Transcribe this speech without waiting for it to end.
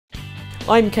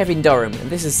I'm Kevin Durham, and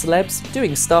this is Celebs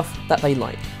Doing Stuff That They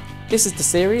Like. This is the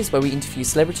series where we interview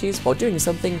celebrities while doing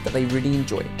something that they really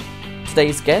enjoy.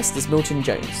 Today's guest is Milton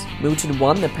Jones. Milton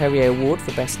won the Perrier Award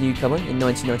for Best Newcomer in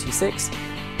 1996,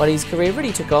 but his career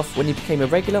really took off when he became a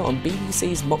regular on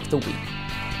BBC's Mock the Week.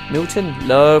 Milton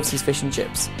loves his fish and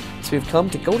chips, so we've come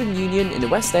to Golden Union in the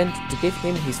West End to give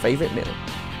him his favourite meal.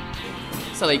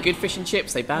 So are they good fish and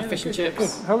chips? Are they bad fish and chips?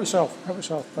 Good. Help yourself.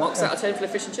 Marks out of 10 for the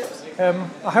fish and chips?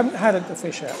 I haven't had the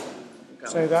fish yet,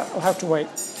 so that I'll have to wait.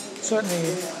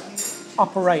 Certainly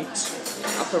upper 8.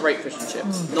 Upper 8 fish and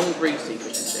chips. Non-greasy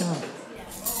fish and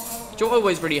chips. Do you know what I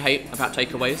always really hate about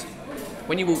takeaways?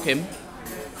 When you walk in,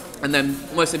 and then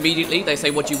almost immediately they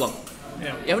say, what do you want?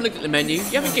 Yeah. You haven't looked at the menu,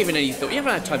 you haven't given any thought, you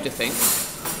haven't had time to think.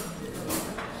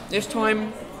 This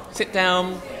time, sit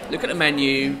down, look at the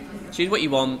menu, choose what you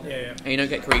want, and you don't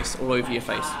get grease all over your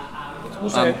face.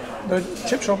 Also, the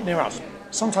chip shop near us,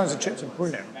 sometimes the chips are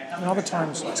brilliant, and other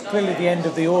times it's clearly the end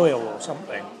of the oil or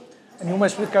something, and you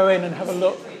almost would go in and have a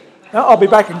look. I'll be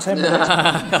back in 10 minutes.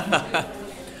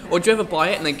 Or do you ever buy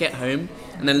it and then get home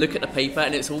and then look at the paper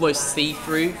and it's almost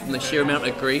see-through from the sheer amount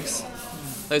of grease?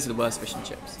 Those are the worst fish and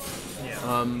chips.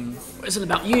 It's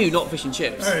about you, not fish and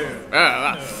chips.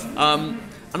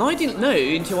 And I didn't know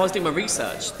until I was doing my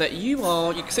research that you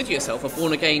consider yourself a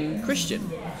born-again Christian.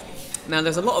 Now,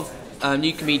 there's a lot of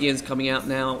new comedians coming out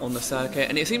now on the circuit,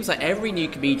 and it seems like every new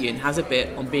comedian has a bit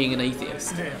on being an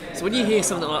atheist. So when you hear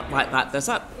something like that, does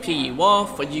that pee you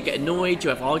off? Or do you get annoyed? Do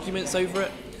you have arguments over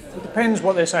it? It depends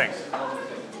what they're saying.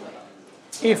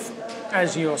 If,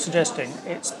 as you're suggesting,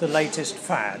 it's the latest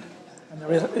fad, and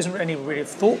there isn't any real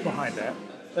thought behind it,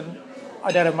 then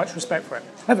I don't have much respect for it.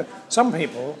 However, some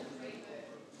people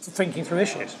are thinking through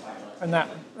issues, and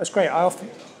that's great. I often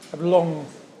have long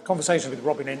conversations with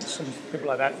Robin Ince and people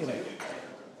like that.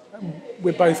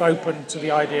 We're both open to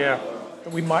the idea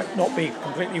that we might not be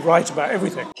completely right about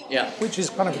everything, which is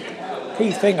kind of a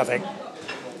key thing, I think.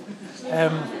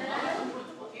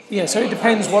 So it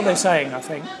depends what they're saying, I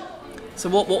think. So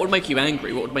what would make you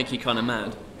angry? What would make you kind of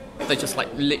mad? If they just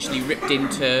literally ripped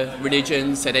into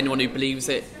religion, said anyone who believes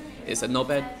it is a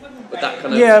knobhead? Would that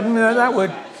kind of... Yeah, that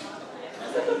would...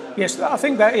 Yes, I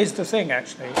think that is the thing,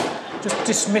 actually. Just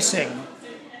dismissing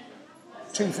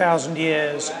 2,000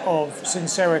 years of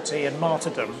sincerity and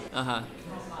martyrdom.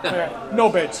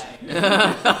 Knobheads.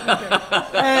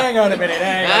 Hang on a minute,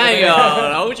 hang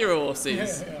on, hold your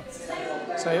horses.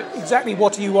 Yeah. So exactly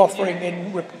what are you offering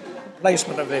in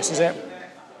replacement of this? Is it?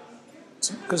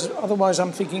 Because otherwise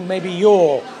I'm thinking maybe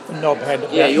you're the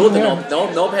knobhead. Yeah, you're the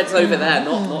knobhead's over there,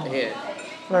 not here.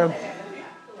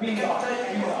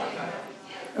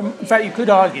 In fact, you could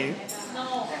argue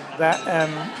that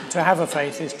to have a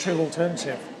faith is true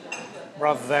alternative,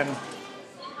 rather than...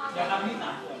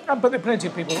 But there are plenty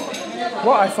of people...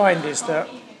 What I find is that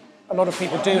a lot of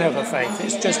people do have a faith,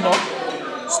 it's just not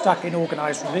stuck in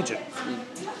organised religion.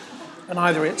 And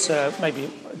either it's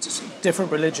maybe it's a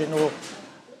different religion or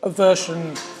a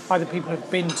version, either people have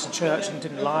been to church and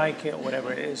didn't like it or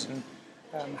whatever it is and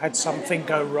had something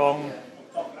go wrong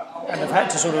and have had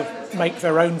to sort of make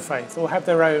their own faith or have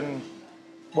their own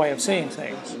way of seeing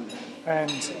things.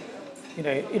 And,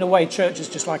 in a way, church is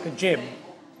just like a gym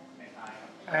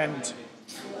and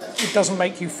it doesn't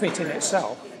make you fit in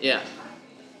itself. Yeah.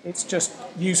 It's just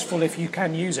useful if you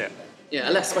can use it. Yeah,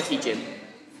 a less sweaty gym.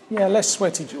 Yeah, less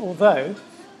sweaty, although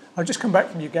I've just come back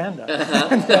from Uganda.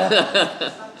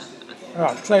 All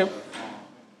right, so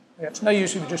it's no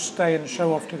use if you just stay and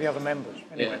show off to the other members.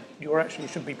 Anyway, you actually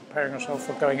should be preparing yourself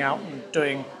for going out and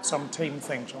doing some team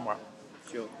thing somewhere.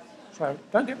 Sure. So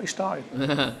don't get me started.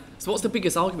 So what's the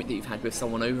biggest argument that you've had with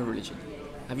someone over religion?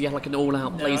 Have you had an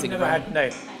all-out blazing row? No,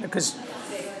 because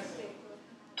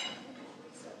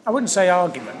I wouldn't say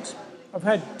argument. I've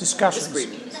had discussions.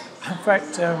 In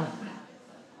fact,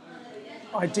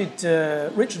 I did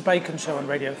Richard Bacon's show on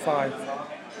Radio 5,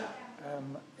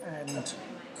 and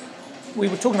we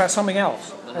were talking about something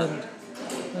else, and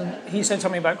he said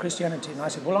something about Christianity, and I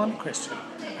said, well, I'm a Christian.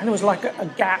 And there was like a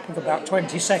gap of about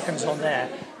 20 seconds on there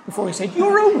before he said,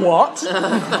 you're a what?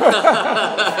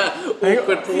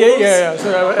 Awkward pause. Yeah.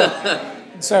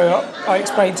 So I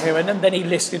explained to him, and then he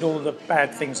listed all the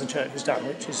bad things the church has done,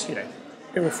 which is,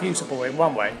 irrefutable in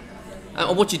one way.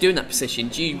 And what do you do in that position?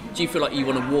 Do you feel like you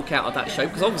want to walk out of that show?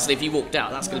 Because obviously, if you walked out,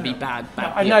 that's going to be bad.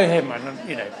 I know him, and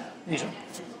you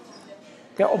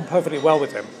get on perfectly well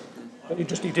with him, but he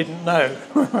didn't know.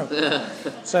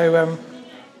 So,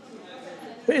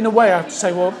 but in a way, I have to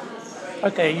say, well,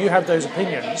 okay, you have those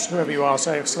opinions, whoever you are,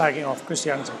 say, slagging off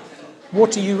Christianity.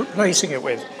 What are you replacing it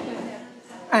with?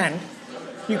 And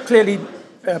you clearly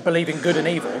believe in good and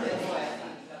evil.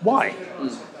 Why?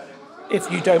 if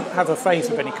you don't have a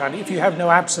faith of any kind, if you have no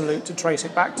absolute to trace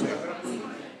it back to,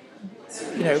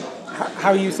 you know, how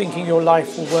are you thinking your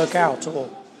life will work out or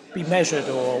be measured,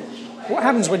 or what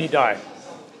happens when you die?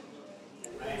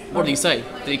 What did he say?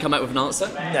 Did he come out with an answer?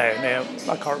 No,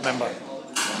 I can't remember.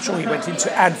 I'm sure he went into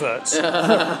adverts.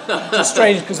 It's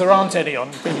strange because there aren't any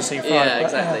on BBC 5. Yeah,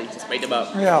 exactly. Just made them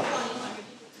up. Yeah.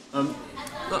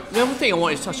 The other thing I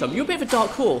wanted to touch on, you're a bit of a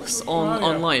dark horse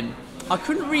online. I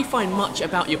couldn't really find much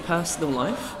about your personal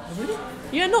life. Really?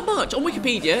 Yeah, not much. On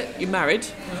Wikipedia, you're married,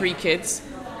 3 kids.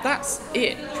 That's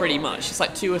it, pretty much. It's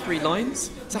like 2 or 3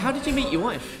 lines. So how did you meet your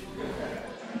wife?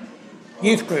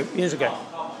 Youth group years ago.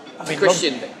 I mean,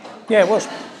 Christian thing. Yeah, it was.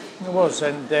 It was,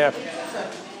 and that's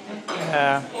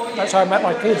how I met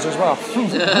my kids as well.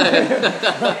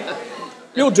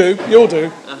 You'll do.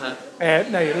 Uh-huh.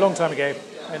 No, a long time ago,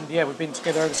 and yeah, we've been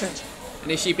together ever since.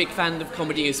 And is she a big fan of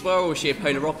comedy as well, or is she a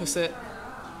polar opposite?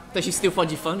 Does she still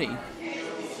find you funny?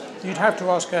 You'd have to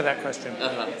ask her that question.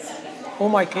 Uh-huh. All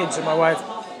my kids and my wife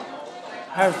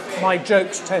have my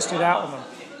jokes tested out on them,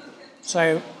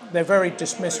 so they're very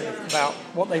dismissive about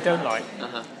what they don't like.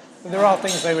 Uh-huh. But there are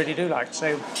things they really do like.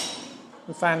 So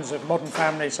the fans of Modern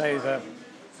Family say the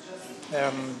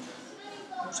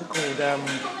what's it called?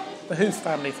 The Huth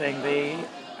family thing.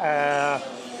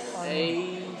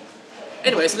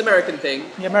 Anyway, it's an American thing.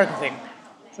 The American thing.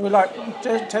 So we like,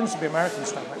 it tends to be American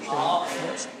stuff actually.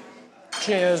 It's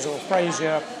Cheers or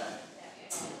Frasier.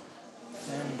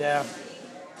 And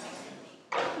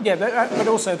but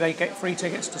also they get free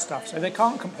tickets to stuff, so they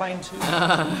can't complain too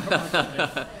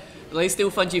much. Do they still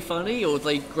find you funny, or have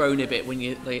they grown a bit when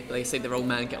they see their old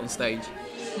man get on stage?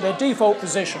 Their default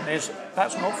position is,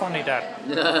 that's not funny, Dad.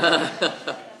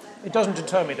 It doesn't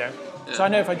deter me though. Yeah. So I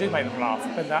know if I do make them laugh,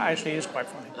 then that actually is quite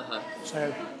funny. Uh-huh.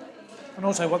 So, and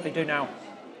also what they do now,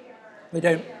 they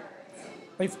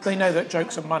know that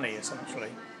jokes are money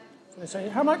essentially. So they say,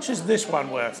 how much is this one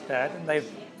worth, Dad? And they've...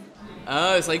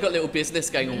 Oh, so you've got a little business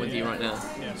going on with you right now.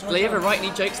 Yeah. Do they ever write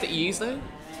any jokes that you use though?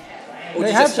 Or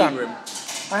they have done.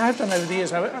 I have done over the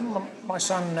years. My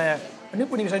son,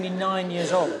 when he was only 9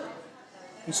 years old,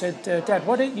 he said, Dad,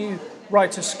 why don't you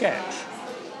write a sketch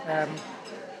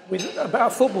about a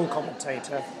football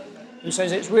commentator who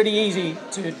says it's really easy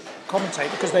to commentate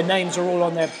because their names are all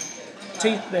on their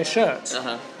shirts,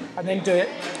 uh-huh. And then do it,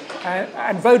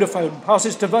 and Vodafone,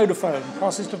 passes to Vodafone.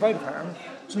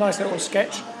 It's a nice little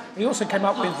sketch. He also came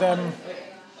up with,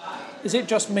 is it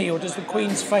just me or does the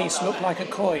Queen's face look like a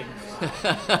coin?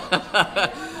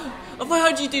 Have I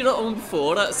heard you do that one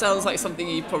before? That sounds like something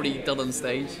you've probably done on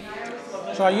stage.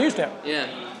 So I used it. Yeah.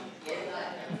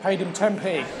 And paid him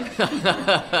 10p.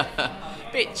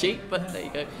 Bit cheap, but there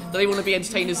you go. Do they want to be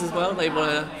entertainers as well? They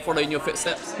want to follow in your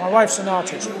footsteps? My wife's an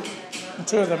artist, and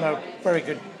 2 of them are very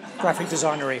good graphic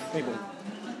designery people.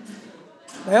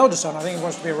 My eldest son, I think, he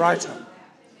wants to be a writer.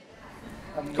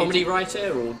 Comedy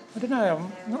writer, or? I don't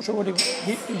know, I'm not sure what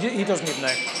he doesn't even know.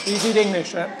 He did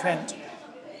English at Kent.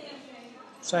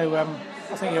 So I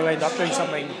think he'll end up doing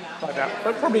something like that.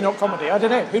 But probably not comedy, I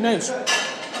don't know, who knows?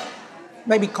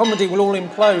 Maybe comedy will all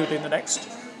implode in the next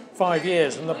 5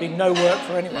 years and there'll be no work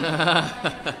for anyone.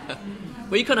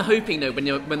 Were you kind of hoping, though, when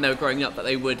they were growing up, that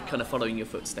they would kind of follow in your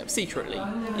footsteps, secretly?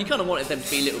 You kind of wanted them to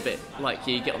be a little bit like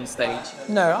you, get on stage?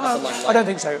 No, I don't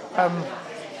think so.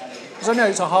 Because I know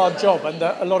it's a hard job and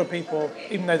that a lot of people,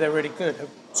 even though they're really good, have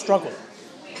struggled.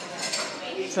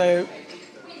 So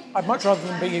I'd much rather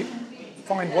than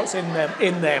find what's in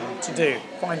them to do,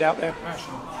 find out their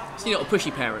passion. So you're not a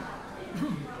pushy parent?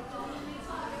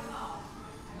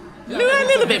 A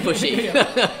little bit pushy.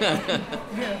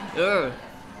 Yeah.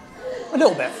 A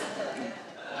little bit.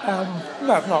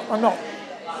 No, I'm not.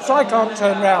 So I can't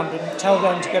turn around and tell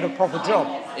them to get a proper job.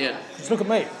 Yeah. Just look at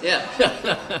me. Yeah.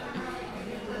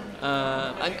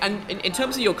 And in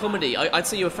terms of your comedy, I'd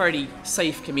say you're a fairly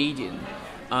safe comedian.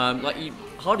 Like you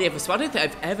hardly ever swear. I don't think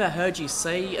I've ever heard you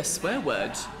say a swear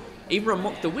word, even on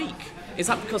Mock the Week. Is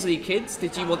that because of your kids?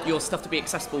 Did you want your stuff to be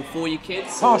accessible for your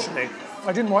kids? Partially.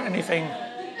 I didn't want anything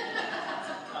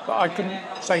that I couldn't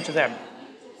say to them.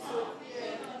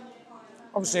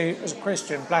 Obviously, as a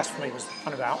Christian, blasphemy was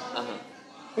kind of out. Uh-huh.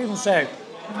 Even so,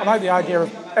 I like the idea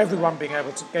of everyone being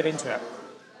able to get into it.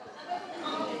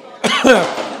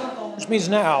 Which means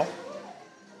now,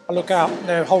 I look out, and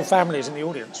there are whole families in the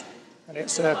audience. And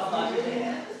it's,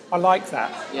 I like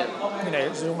that. Yeah. You know,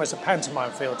 it's almost a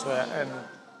pantomime feel to it. And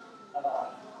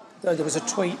there was a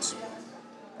tweet.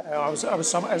 I was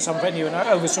at some venue and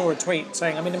I oversaw a tweet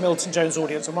saying, I'm in a Milton Jones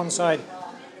audience. On one side,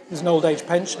 there's an old age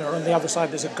pensioner. On the other side,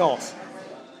 there's a goth.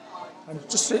 And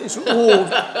it's all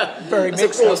very mixed.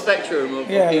 It's a broad spectrum of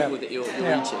people that you're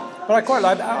reaching. But I quite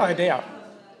like that idea.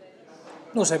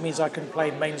 It also means I can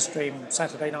play mainstream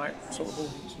Saturday night sort of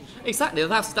audiences. Exactly.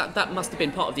 That must have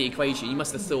been part of the equation. You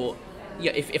must have thought,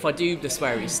 yeah, if I do the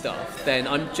sweary stuff, then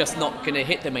I'm just not going to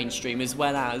hit the mainstream as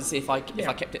well as if I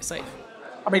kept it safe.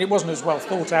 I mean, it wasn't as well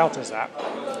thought out as that,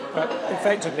 but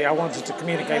effectively I wanted to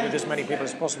communicate with as many people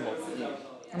as possible.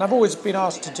 And I've always been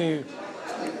asked to do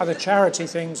other charity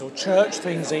things or church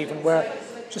things even, where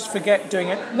just forget doing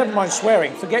it, never mind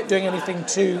swearing, forget doing anything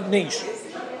too niche.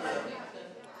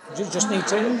 You just need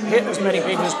to hit as many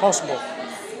people as possible.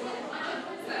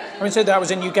 I said that I was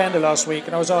in Uganda last week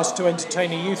and I was asked to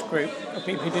entertain a youth group of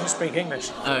people who didn't speak English.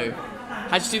 Oh.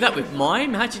 How'd you do that with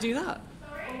mime? How'd you do that?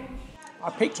 I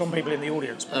picked on people in the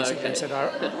audience, basically. Okay. Said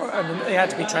and they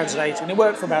had to be translated. And it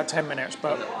worked for about 10 minutes,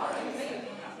 but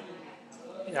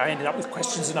I ended up with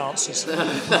questions and answers.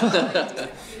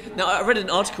 Now, I read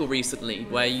an article recently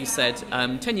where you said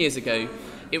 10 years ago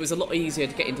it was a lot easier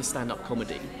to get into stand-up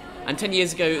comedy. And 10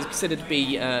 years ago it was considered to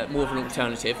be more of an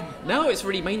alternative. Now it's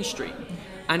really mainstream.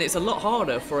 And it's a lot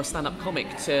harder for a stand-up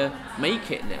comic to make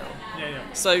it now.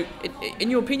 Yeah. So, in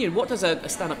your opinion, what does a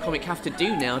stand-up comic have to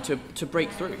do now to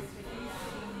break through?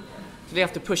 Do they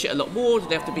have to push it a lot more? Do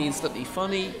they have to be instantly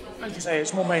funny? As you say,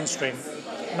 it's more mainstream.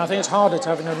 And I think it's harder to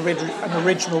have an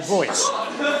original voice.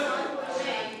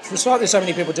 For a start, there's so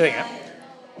many people doing it.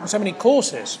 And so many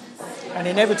courses. And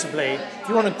inevitably, if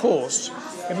you're on a course,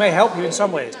 it may help you in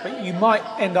some ways, but you might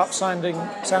end up sounding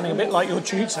a bit like your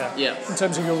tutor in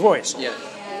terms of your voice. Yeah.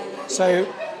 So,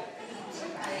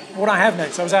 what I have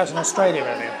noticed, I was out in Australia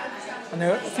earlier, and there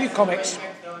were a few comics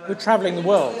who are travelling the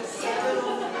world,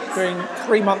 doing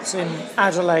 3 months in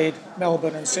Adelaide,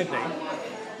 Melbourne and Sydney,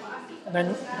 and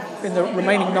then in the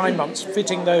remaining 9 months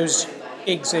fitting those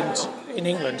gigs in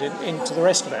England into the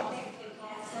rest of it.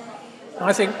 And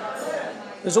I think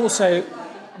there's also,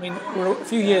 we're a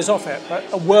few years off it, but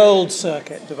a world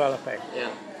circuit developing.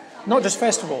 Yeah. Not just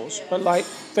festivals, but like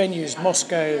venues,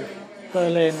 Moscow,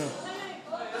 Berlin.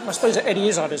 I suppose that Eddie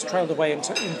Izzard has trailed away in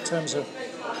terms of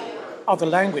other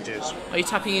languages. Are you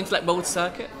tapping into like world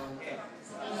circuit?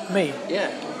 Me? Yeah.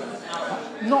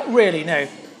 Not really, no.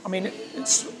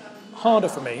 It's harder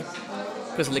for me.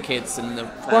 Because of the kids and the...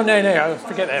 Well, no,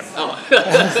 forget them. Oh,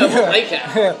 what they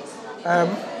care.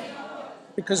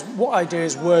 Because what I do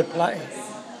is wordplay.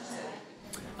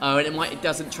 Oh, and it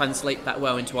doesn't translate that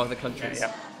well into other countries.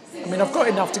 Yeah. I've got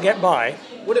enough to get by.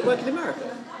 Would it work in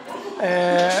America?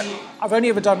 I've only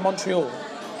ever done Montreal,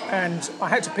 and I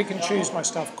had to pick and choose my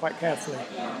stuff quite carefully.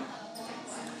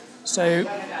 So,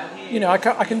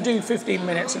 I can do 15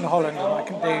 minutes in Holland, and I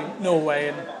can do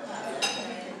Norway,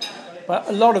 but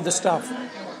a lot of the stuff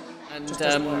just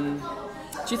doesn't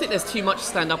work. Do you think there's too much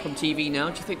stand-up on TV now?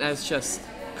 Do you think there's just...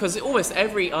 Because almost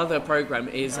every other programme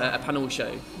is a panel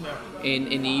show in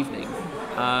the evening.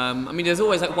 There's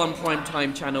always like one prime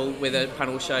time channel with a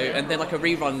panel show, and then like a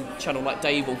rerun channel like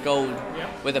Dave or Gold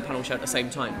with a panel show at the same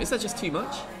time. Is that just too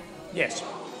much? Yes.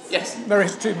 Yes. There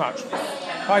is too much.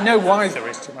 I know why there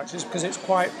is too much. It's because it's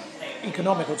quite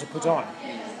economical to put on.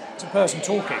 It's a person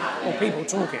talking, or people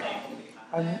talking.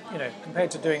 And, compared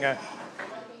to doing a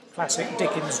classic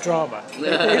Dickens drama,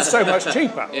 it's so much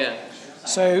cheaper. Yeah.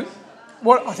 So,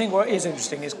 what is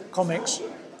interesting is comics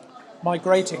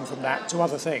migrating from that to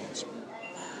other things.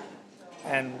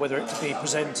 And whether it could be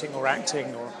presenting or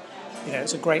acting, or,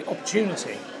 it's a great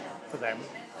opportunity for them.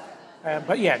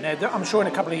 I'm sure in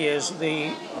a couple of years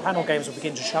the panel games will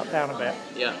begin to shut down a bit.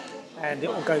 Yeah. And it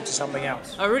will go to something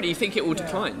else. Oh, really? You think it will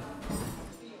decline?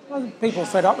 Well, people are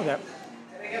fed up with it.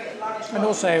 And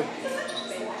also,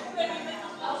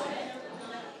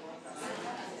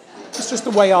 it's just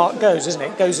the way art goes, isn't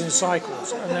it? It goes in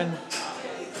cycles. And then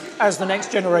as the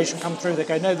next generation come through, they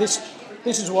go, no, this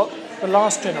is what the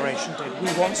last generation did.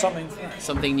 We want something fresh.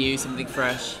 Something new, something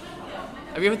fresh.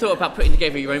 Have you ever thought about putting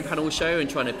together your own panel show and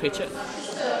trying to pitch it?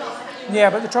 Yeah,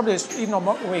 but the trouble is, even on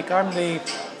Mock the Week, I'm the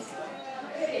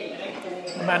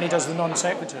man who does the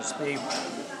non-sequiturs,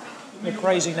 the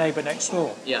crazy neighbour next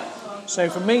door. Yeah. So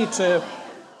for me to...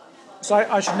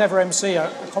 I should never MC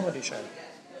a comedy show.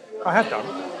 I have done.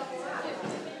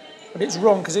 But it's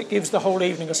wrong because it gives the whole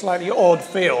evening a slightly odd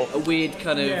feel. A weird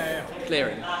kind of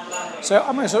clearing. So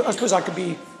I suppose I could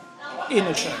be in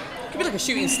a show. It could be like a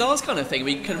Shooting Stars kind of thing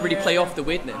where you can really play off the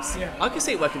weirdness. Yeah. I could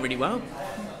see it working really well.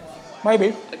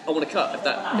 Maybe. I want to cut if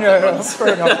that runs.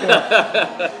 Fair enough.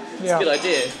 Yeah. It's a good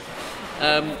idea.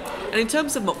 And in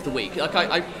terms of Mock the Week,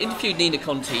 I interviewed Nina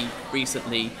Conti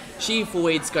recently. She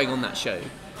avoids going on that show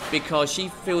because she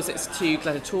feels it's too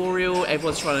gladiatorial.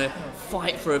 Everyone's trying to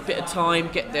fight for a bit of time,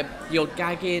 get your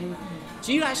gag in.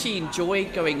 Do you actually enjoy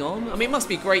going on? It must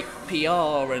be great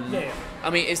PR and I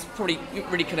mean, it's probably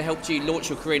really kind of helped you launch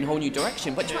your career in a whole new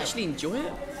direction, but do you actually enjoy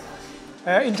it?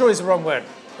 Enjoy is the wrong word.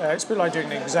 It's a bit like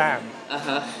doing an exam.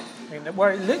 I mean,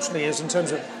 where it literally is in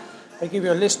terms of they give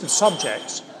you a list of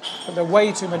subjects, but there are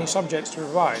way too many subjects to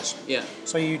revise. Yeah.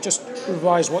 So you just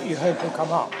revise what you hope will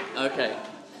come up. Okay.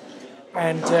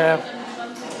 And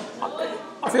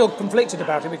I feel conflicted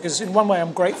about it because in one way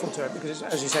I'm grateful to it because,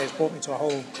 as you say, it's brought me to a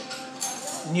whole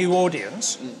new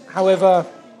audience. However,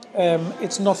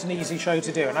 it's not an easy show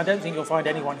to do, and I don't think you'll find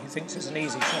anyone who thinks it's an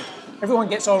easy show. Everyone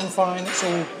gets on fine,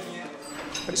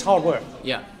 but it's hard work.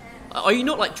 Yeah. Are you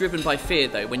not like driven by fear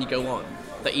though when you go on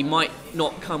that you might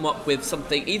not come up with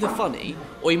something either funny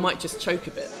or you might just choke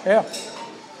a bit? Yeah,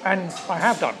 and I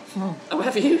have done. Oh,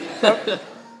 have you?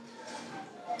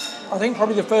 I think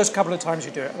probably the first couple of times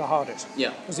you do it are the hardest.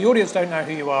 Yeah. Because the audience don't know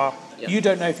who you are. Yeah. You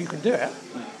don't know if you can do it.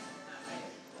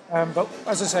 But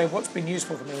as I say, what's been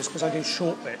useful for me is because I do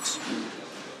short bits.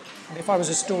 And if I was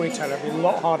a storyteller, it'd be a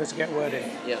lot harder to get word in.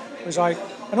 Yeah.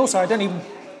 And also I don't even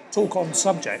talk on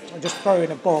subject. I just throw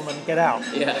in a bomb and get out.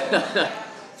 Yeah.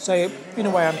 So in a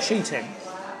way, I'm cheating.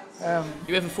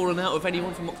 You ever fallen out with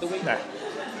anyone from Mock the Week?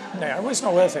 No, it's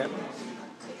not worth it.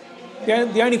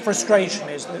 The only frustration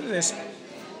is that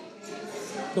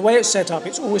the way it's set up,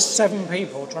 it's always 7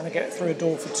 people trying to get through a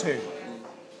door for 2.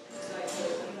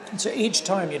 And so each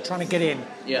time you're trying to get in.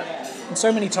 Yeah. And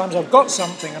so many times I've got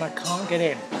something and I can't get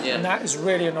in. Yeah. And that is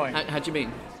really annoying. How do you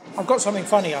mean? I've got something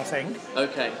funny, I think.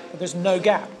 Okay. But there's no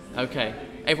gap. Okay.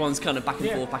 Everyone's kind of back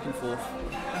and forth.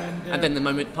 And then the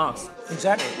moment passed.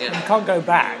 Exactly. Yeah. And you can't go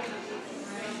back.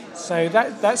 So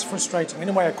that's frustrating. In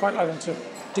a way, I quite like them to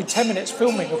do 10 minutes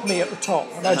filming of me at the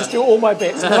top. And I just do all my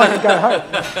bits and then I can go home.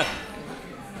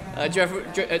 Do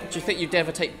you think you'd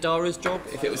ever take Dara's job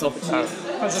if it was offered to you?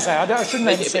 As I say, I shouldn't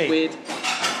Make MC. it a bit weird.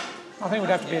 I think it would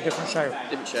have to be a different show.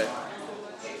 Different show.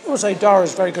 I would say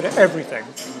Dara's very good at everything.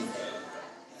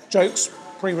 Jokes,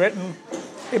 pre-written,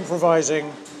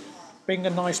 improvising, being a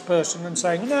nice person and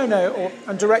saying no,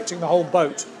 and directing the whole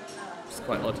boat. It's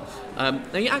quite odd.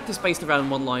 Now your act is based around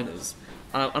one-liners,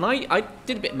 and I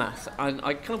did a bit of math, and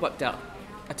I kind of worked out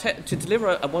to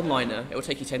deliver a one-liner, it will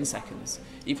take you 10 seconds.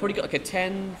 You've probably got like a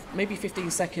 10, maybe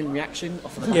 15-second reaction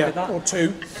off of the back of that. Or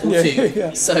 2.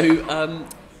 Yeah. So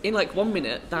in like 1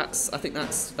 minute, that's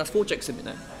 4 jokes a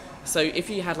minute. So if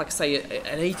you had like say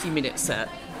an 80-minute set,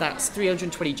 that's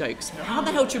 320 jokes. How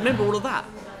the hell do you remember all of that?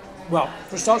 Well,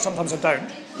 for a start, sometimes I don't.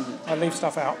 I leave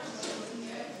stuff out.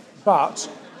 But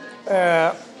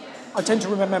I tend to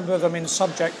remember them in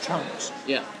subject chunks.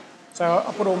 Yeah. So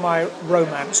I put all my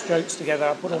romance jokes together,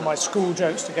 I put all my school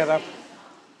jokes together.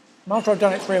 And after I've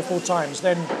done it 3 or 4 times,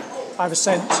 then I have a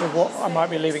sense of what I might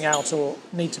be leaving out or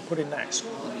need to put in next.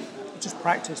 Just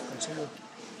practice, basically.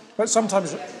 But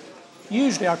sometimes,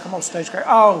 usually I come off stage and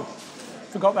go,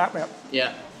 forgot that bit.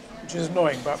 Yeah. Which is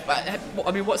annoying, but...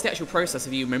 I mean, what's the actual process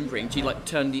of you remembering? Do you like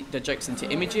turn the jokes into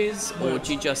images, or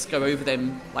do you just go over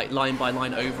them like line by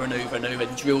line over and over and over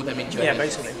and drill them into Yeah,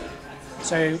 basically.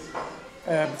 So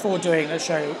before doing a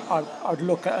show, I'd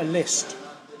look at a list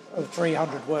of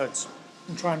 300 words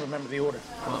and try and remember the order.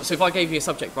 So if I gave you a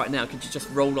subject right now, could you just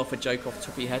roll off a joke off the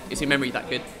top of your head? Is your memory that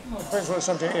good? Well, it depends what the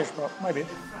subject is, but maybe.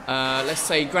 Let's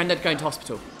say Grandad going to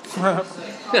hospital.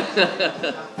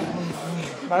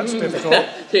 That's difficult.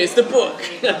 Here's the book.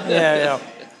 Yeah.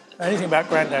 Anything about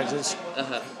granddads is...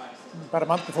 About a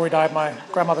month before he died, my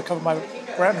grandmother covered my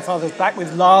grandfather's back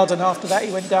with lard, and after that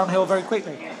he went downhill very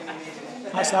quickly.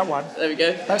 That's that one. There we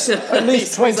go. That's at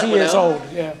least 20 years old,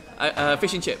 yeah.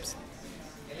 Fish and chips.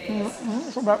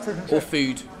 What about fish and chips? Or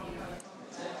food.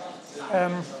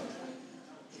 I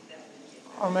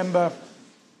remember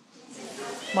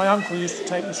my uncle used to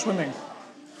take me swimming.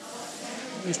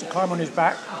 He used to climb on his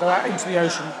back, go out into the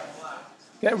ocean,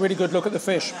 get a really good look at the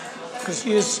fish. Because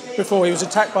years before he was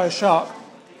attacked by a shark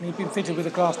and he'd been fitted with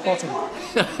a glass bottom.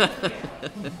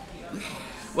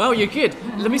 Well, you're good.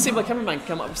 Let me see if my cameraman can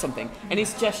come up with something. Any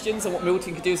suggestions on what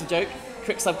Milton could do as a joke?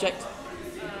 Quick subject.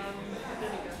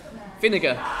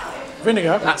 Vinegar.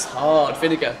 Vinegar? That's hard,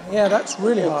 vinegar. Yeah, that's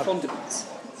really hard. Condiments.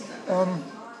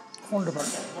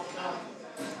 Condiment.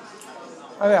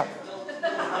 Oh, yeah.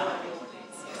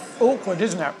 Awkward,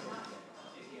 isn't it?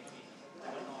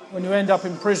 When you end up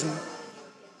in prison,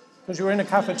 because you're in a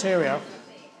cafeteria,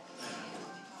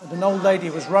 and an old lady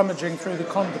was rummaging through the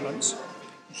condiments.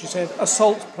 She said,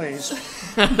 "Assault, please."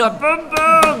 Boom,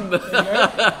 boom!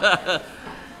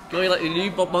 You're like the new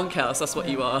Bob Monkhouse, that's what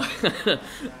you are.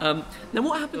 Now,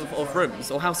 what happened of Rooms,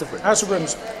 or House of Rooms? House of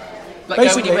Rooms. Like,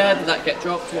 go anywhere, did that get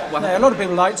dropped? Yeah, a lot of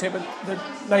people liked it, but the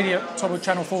lady at top of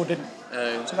Channel 4 didn't.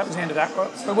 So that was the end of that.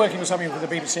 But we're working with something for the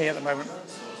BBC at the moment.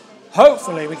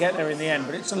 hopefully we get there in the end,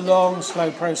 but it's a long,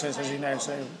 slow process, as you know,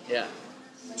 so Yeah.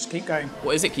 just keep going.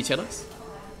 What is it? Can you tell us?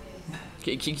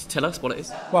 Can you tell us what it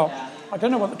is? Well, I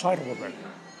don't know what the title will be.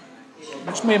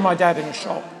 It's me and my dad in a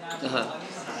shop.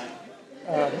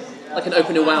 Like an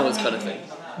open new hours kind of thing?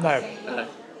 No,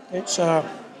 it's a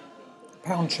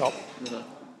pound shop,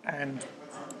 and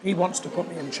he wants to put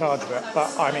me in charge of it,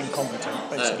 but I'm incompetent,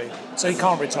 basically, so he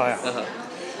can't retire.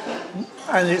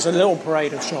 And it's a little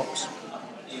parade of shops.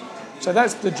 So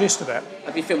that's the gist of it.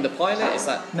 Have you filmed the pilot? Is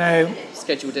that No,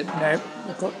 scheduled in? no,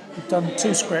 we've done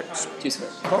 2 scripts. 2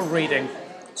 scripts. We've got a reading,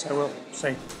 so we'll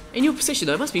see. In your position,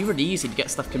 though, it must be really easy to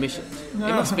get stuff commissioned. No.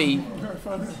 It must be... Very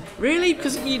fun. Really?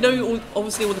 Because you know,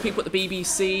 obviously, all the people at the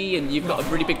BBC, and you've got a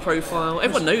really big profile.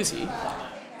 Everyone knows you.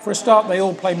 For a start, they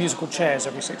all play musical chairs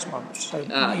every 6 months. So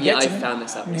Yeah, I found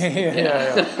this out.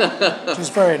 Yeah. Which is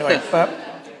very annoying. But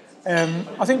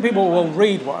I think people will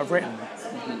read what I've written.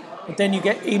 But then you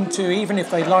get into, even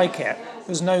if they like it,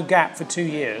 there's no gap for 2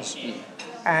 years.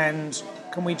 And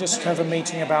can we just have a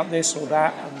meeting about this or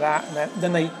that and that? And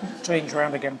then they change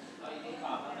around again.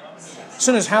 As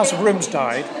soon as House of Rooms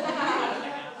died,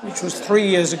 which was 3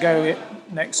 years ago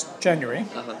next January,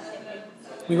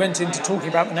 we went into talking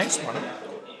about the next one,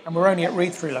 and we're only at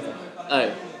read-through level.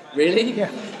 Oh, really? Yeah.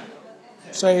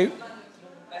 So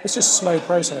it's just a slow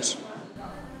process.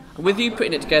 With you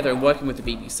putting it together and working with the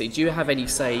BBC, do you have any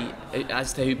say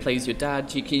as to who plays your dad?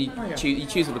 Can you, you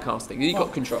choose all the casting? You've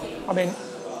got control. I mean,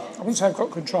 I wouldn't say I've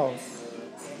got control.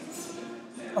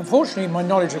 Unfortunately, my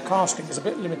knowledge of casting is a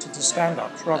bit limited to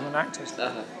stand-ups rather than actors.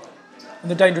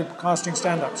 And the danger of casting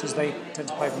stand-ups is they tend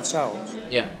to play themselves.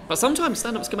 Yeah, but sometimes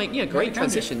stand-ups can make great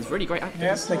transitions, really great actors.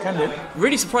 Yes, they can do.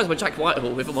 Really surprised by Jack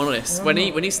Whitehall, if I'm honest. When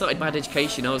he started Bad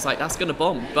Education, I was like, that's going to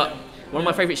bomb. But one of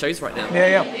my favourite shows right now.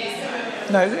 Yeah.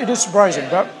 No, it is surprising,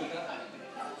 but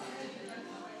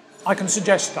I can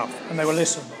suggest stuff and they will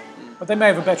listen. But they may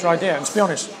have a better idea, and to be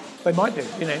honest, they might do,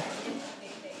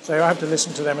 So I have to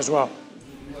listen to them as well.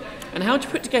 And how do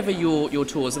you put together your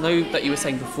tours? I know that you were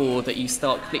saying before that you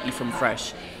start completely from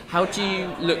fresh. How do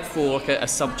you look for a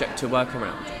subject to work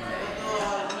around?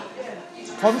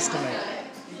 Constantly.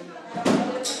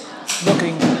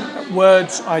 Looking at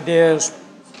words, ideas,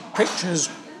 pictures,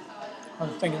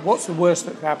 and thinking, what's the worst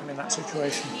that could happen in that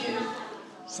situation?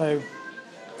 So,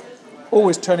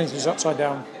 always turning things upside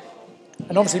down.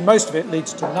 And obviously most of it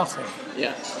leads to nothing.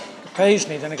 Yeah.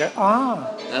 Occasionally then I go,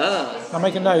 I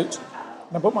make a note,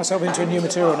 and I put myself into a new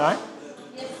material night,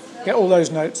 get all those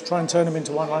notes, try and turn them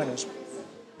into one-liners.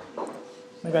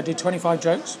 Maybe I did 25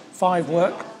 jokes, 5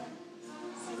 work,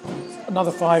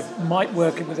 another 5 might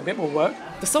work with a bit more work.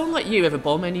 Does someone like you ever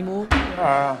bomb anymore?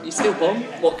 You still bomb?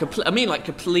 What?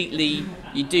 Completely.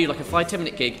 You do like a 5-10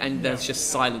 minute gig, and there's just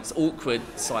silence, awkward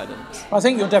silence. I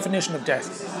think your definition of death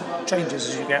changes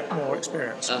as you get more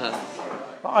experience.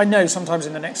 But I know sometimes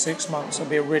in the next 6 months it'll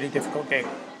be a really difficult gig.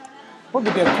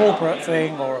 Probably be a corporate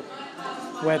thing, or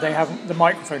where the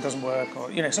microphone doesn't work, or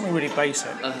something really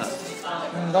basic.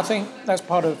 And I think that's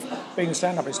part of being a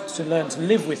stand-up, is to learn to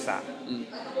live with that.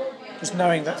 Just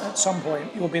knowing that at some point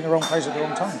you'll be in the wrong place at the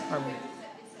wrong time. And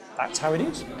that's how it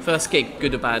is. First gig,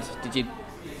 good or bad? Did you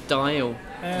die or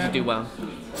did you do well?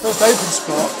 First open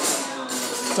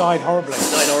spot, died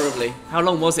horribly. How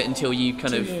long was it until you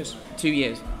kind 2 of... years. 2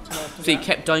 years? So you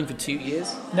kept dying for 2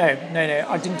 years? No.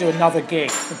 I didn't do another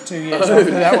gig for 2 years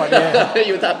after that one, yeah.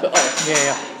 You were that put off?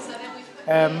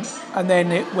 Yeah. And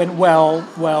then it went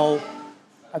well,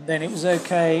 and then it was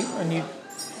okay, and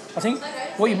I think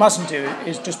what you mustn't do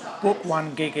is just book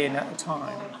one gig in at a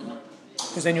time,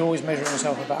 because then you're always measuring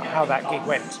yourself about how that gig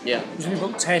went. Yeah. Because if you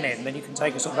book 10 in, then you can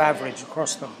take a sort of average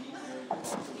across them.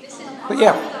 But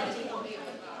yeah,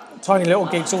 tiny little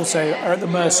gigs also are at the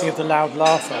mercy of the loud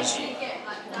laughers. You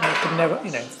can never,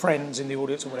 friends in the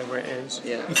audience or whatever it is.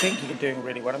 Yeah. You think you're doing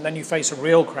really well, and then you face a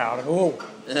real crowd, and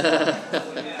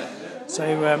So,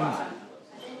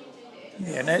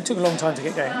 it took a long time to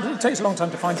get going. It takes a long time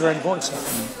to find your own voice.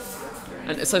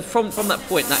 And so from that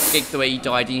point, that gig, the way you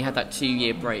died, and you had that 2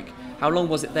 year break, how long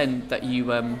was it then that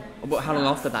you, how long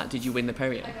after that did you win the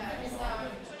Perrier?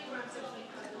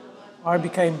 I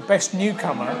became best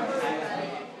newcomer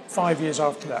 5 years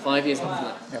after that. 5 years after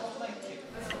that? Yeah.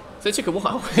 So it took a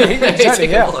while. Exactly,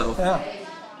 it took a while. Yeah.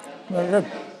 Very good.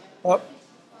 Well,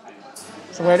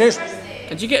 that's the way it is.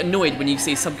 And do you get annoyed when you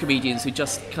see some comedians who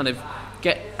just kind of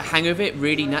get a hang of it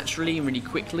really naturally and really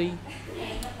quickly?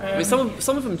 I mean, some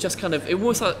of them just kind of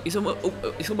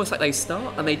it's almost like they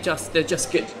start and they're just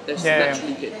good. They're just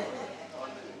naturally good.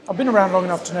 I've been around long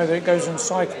enough to know that it goes in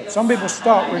cycles. Some people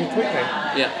start really quickly.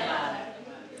 Yeah.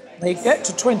 They get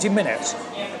to 20 minutes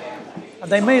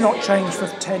And they may not change for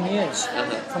 10 years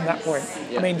from that point.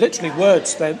 Yeah. I mean, literally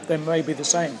words, they may be the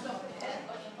same.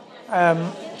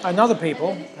 And other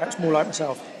people, perhaps more like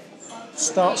myself,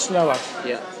 start slower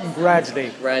and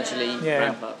gradually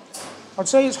ramp up. I'd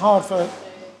say it's hard for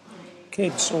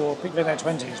kids or people in their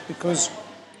 20s because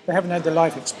they haven't had the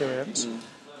life experience.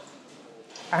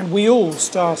 And we all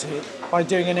started by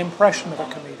doing an impression of a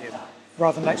comedian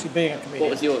rather than actually being a comedian.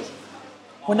 What was yours?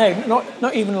 Well, no,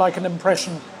 not even like an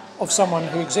impression of someone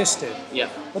who existed. Yeah.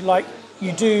 But like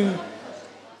you're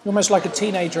almost like a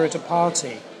teenager at a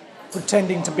party,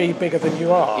 pretending to be bigger than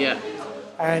you are. Yeah.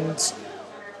 And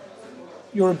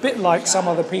you're a bit like some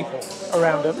other people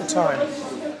around at the time.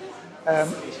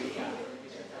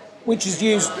 Which is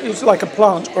used, it's like a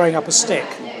plant growing up a stick.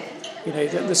 You know,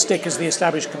 the stick is the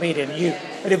established comedian.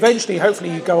 But eventually, hopefully,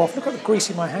 you go off. Look how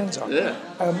greasy my hands are. Yeah.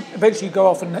 Eventually, you go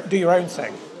off and do your own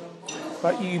thing.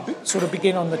 But you sort of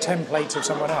begin on the template of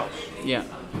someone else. Yeah.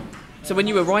 So when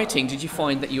you were writing, did you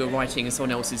find that you were writing in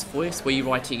someone else's voice? Were you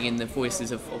writing in the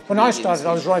voices of When I started,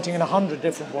 I was writing in 100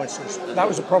 different voices. That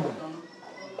was a problem.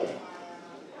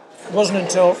 It wasn't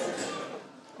until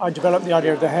I developed the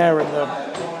idea of the hair and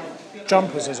the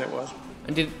jumpers, as it was.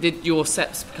 And did your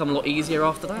sets become a lot easier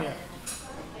after that? Yeah.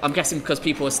 I'm guessing because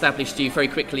people established you very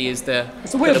quickly as the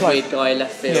weird guy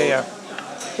left field. Yeah.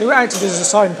 They were acted as a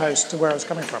signpost to where I was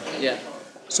coming from. Yeah.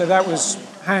 So that was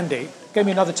handy. Gave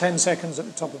me another 10 seconds at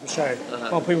the top of the show.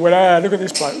 While people went, look at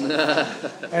this bloke.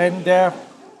 And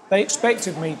they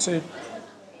expected me to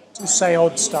say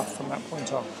odd stuff from that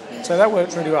point on. So that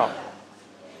worked really well.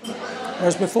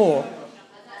 Whereas before,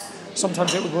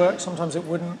 sometimes it would work, sometimes it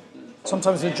wouldn't.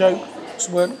 Sometimes the jokes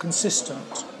weren't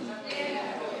consistent.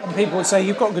 And people would say,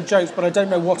 you've got good jokes, but I don't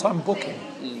know what I'm booking.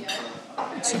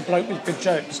 It's a bloke with good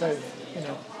jokes, so, you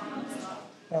know.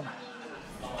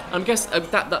 I guess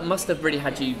that must have really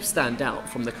had you stand out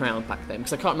from the crowd back then,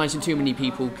 because I can't imagine too many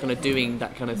people kind of doing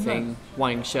that kind of thing,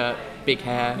 white shirt, big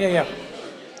hair. Yeah.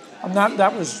 And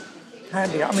that was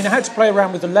handy. I mean, I had to play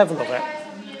around with the level of it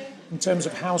in terms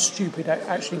of how stupid it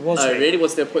actually was. Oh, really?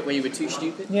 Was there a point where you were too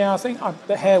stupid? Yeah, I think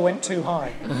the hair went too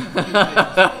high.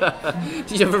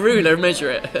 Did you have a ruler and measure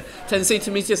it? 10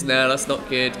 centimetres? No, that's not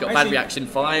good. Got bad reaction,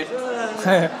 5.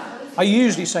 I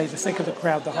usually say the thicker the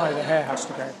crowd, the higher the hair has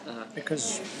to go,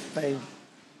 because it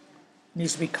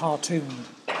needs to be cartooned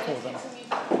for them.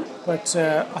 But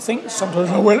I think sometimes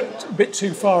I went a bit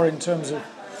too far in terms of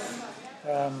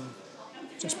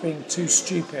just being too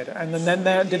stupid, and then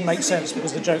that didn't make sense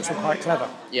because the jokes were quite clever.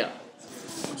 Yeah.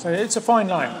 So it's a fine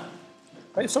line.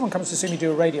 But if someone comes to see me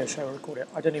do a radio show or record it,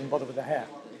 I don't even bother with the hair.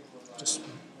 Just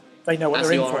they know what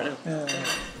they're in for. Yeah.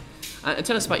 And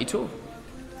tell us about your tour.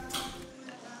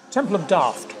 Temple of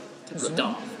Daft.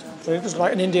 So it was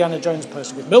like an Indiana Jones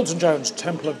poster with Milton Jones,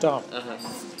 Temple of Daft.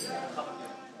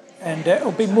 And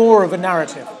it'll be more of a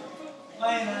narrative,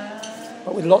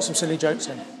 but with lots of silly jokes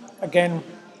in. Again,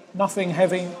 nothing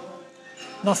heavy,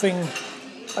 nothing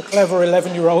a clever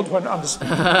 11-year-old won't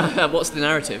understand. What's the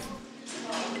narrative?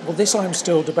 Well, this I'm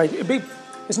still debating.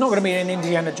 It's not going to be an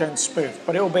Indiana Jones spoof,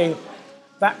 but it'll be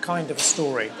that kind of a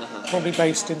story, probably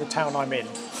based in the town I'm in.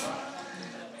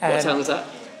 What town is that?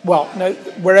 Well, no,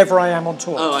 wherever I am on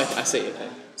tour. Oh, I see, okay.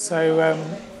 So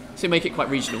you make it quite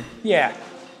regional? Yeah,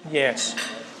 yes.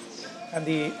 And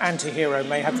the anti-hero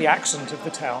may have the accent of the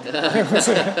town.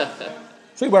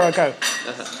 See where I go.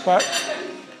 But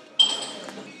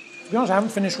to be honest, I haven't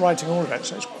finished writing all of it,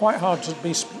 so it's quite hard to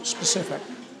be specific.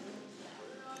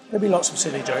 There'll be lots of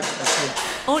silly jokes,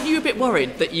 actually. Aren't you a bit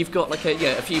worried that you've got like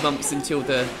a few months until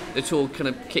the tour kind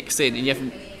of kicks in and you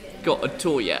haven't got a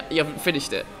tour yet? You haven't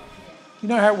finished it? You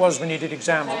know how it was when you did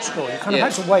exams at school? You kind of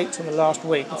had to wait till the last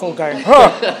week before going,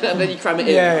 and then you cram it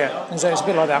in. Yeah. And so it's a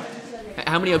bit like that.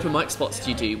 How many open mic spots do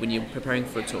you do when you're preparing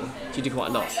for a tour? Do you do quite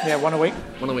a lot? Yeah, one a week.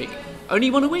 One a week? Only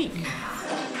one a week?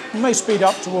 You may speed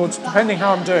up towards, depending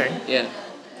how I'm doing. Yeah.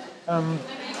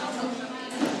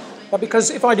 But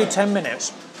because if I do 10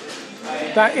 minutes,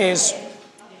 that is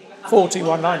 40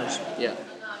 one-liners. Yeah.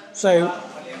 So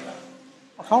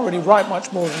I can't really write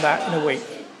much more than that in a week.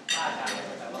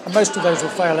 And most of those will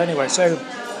fail anyway, so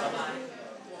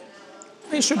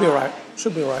it should be all right.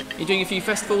 You're doing a few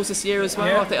festivals this year as well?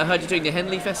 Yeah. I think I heard you're doing the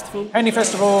Henley Festival. Henley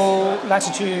Festival,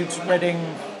 Latitude,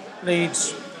 Reading,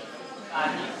 Leeds,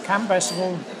 Camp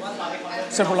Festival,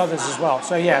 several others as well.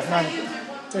 So yeah, I'm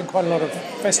doing quite a lot of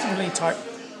festival-y type.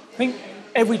 I think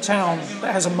every town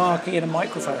that has a marquee and a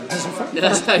microphone has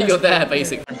a You're there,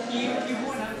 basically.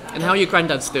 And how are your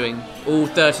granddads doing? All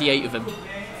 38 of them?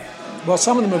 Well,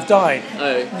 some of them have died.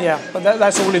 Oh. Yeah, but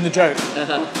that's all in the joke.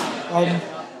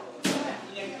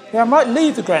 Yeah, I might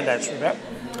leave the granddads for a bit.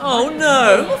 Oh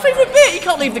no, my favourite bit. You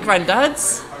can't leave the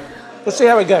granddads. We'll see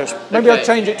how it goes. Maybe Okay. I'll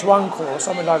change it to uncle or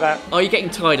something like that. Are you getting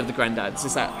tired of the granddads?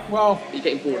 Is that? Well, Are you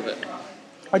getting bored of it?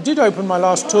 I did open my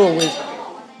last tour with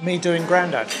me doing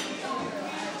Grandad.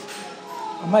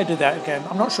 I may do that again.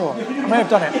 I'm not sure. I may have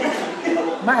done it.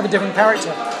 I might have a different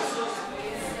character.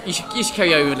 You should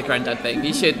carry over with the granddad thing.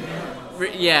 You should.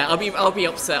 Yeah, I'll be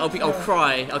upset. I'll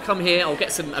cry. I'll come here. I'll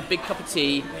get a big cup of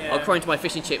tea. I'll cry into my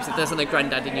fish and chips if there's no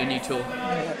granddad in your new tour.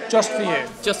 Just for you.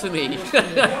 Just for me.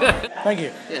 Thank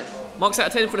you. Yeah. Marks out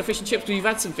of 10 for the fish and chips. You've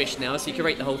had some fish now, so you can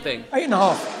rate the whole thing.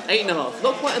 8.5. 8.5.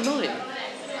 Not quite a 9.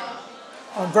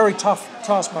 I'm a very tough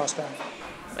taskmaster.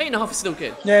 8.5 is still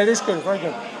good. Yeah, it is good. Very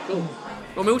good. Cool.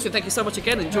 Well, Milton, thank you so much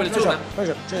again. Enjoy the tour, Pleasure. man.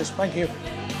 Pleasure. Cheers. Thank you.